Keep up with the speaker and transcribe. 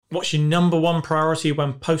What's your number one priority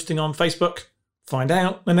when posting on Facebook? Find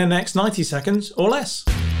out in the next 90 seconds or less.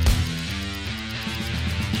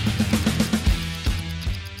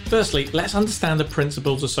 Firstly, let's understand the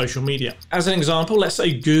principles of social media. As an example, let's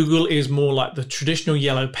say Google is more like the traditional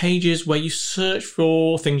yellow pages where you search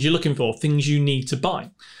for things you're looking for, things you need to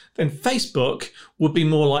buy. Then Facebook would be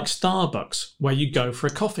more like Starbucks, where you go for a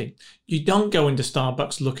coffee. You don't go into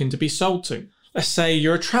Starbucks looking to be sold to. Let's say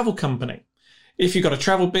you're a travel company. If you've got a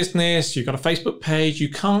travel business, you've got a Facebook page, you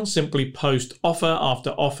can't simply post offer after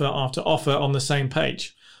offer after offer on the same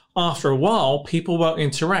page. After a while, people won't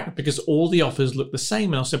interact because all the offers look the same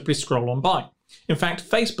and they'll simply scroll on by. In fact,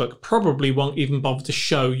 Facebook probably won't even bother to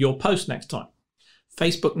show your post next time.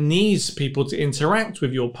 Facebook needs people to interact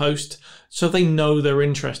with your post so they know they're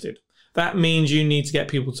interested. That means you need to get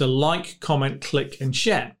people to like, comment, click, and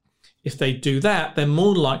share. If they do that, they're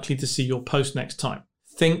more likely to see your post next time.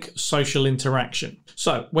 Think social interaction.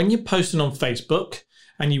 So when you're posting on Facebook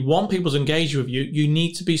and you want people to engage with you, you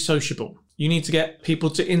need to be sociable. You need to get people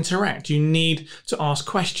to interact. You need to ask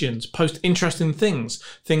questions, post interesting things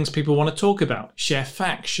people want to talk about, share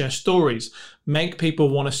facts, share stories, make people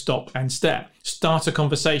want to stop and stare, start a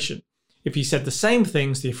conversation. If you said the same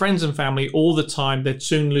things to your friends and family all the time, they'd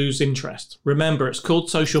soon lose interest. Remember, it's called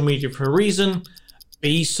social media for a reason.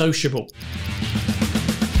 Be sociable.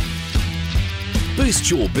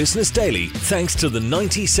 Boost your business daily thanks to the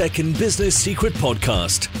 90-second Business Secret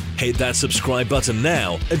Podcast. Hit that subscribe button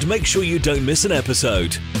now and make sure you don't miss an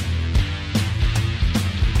episode.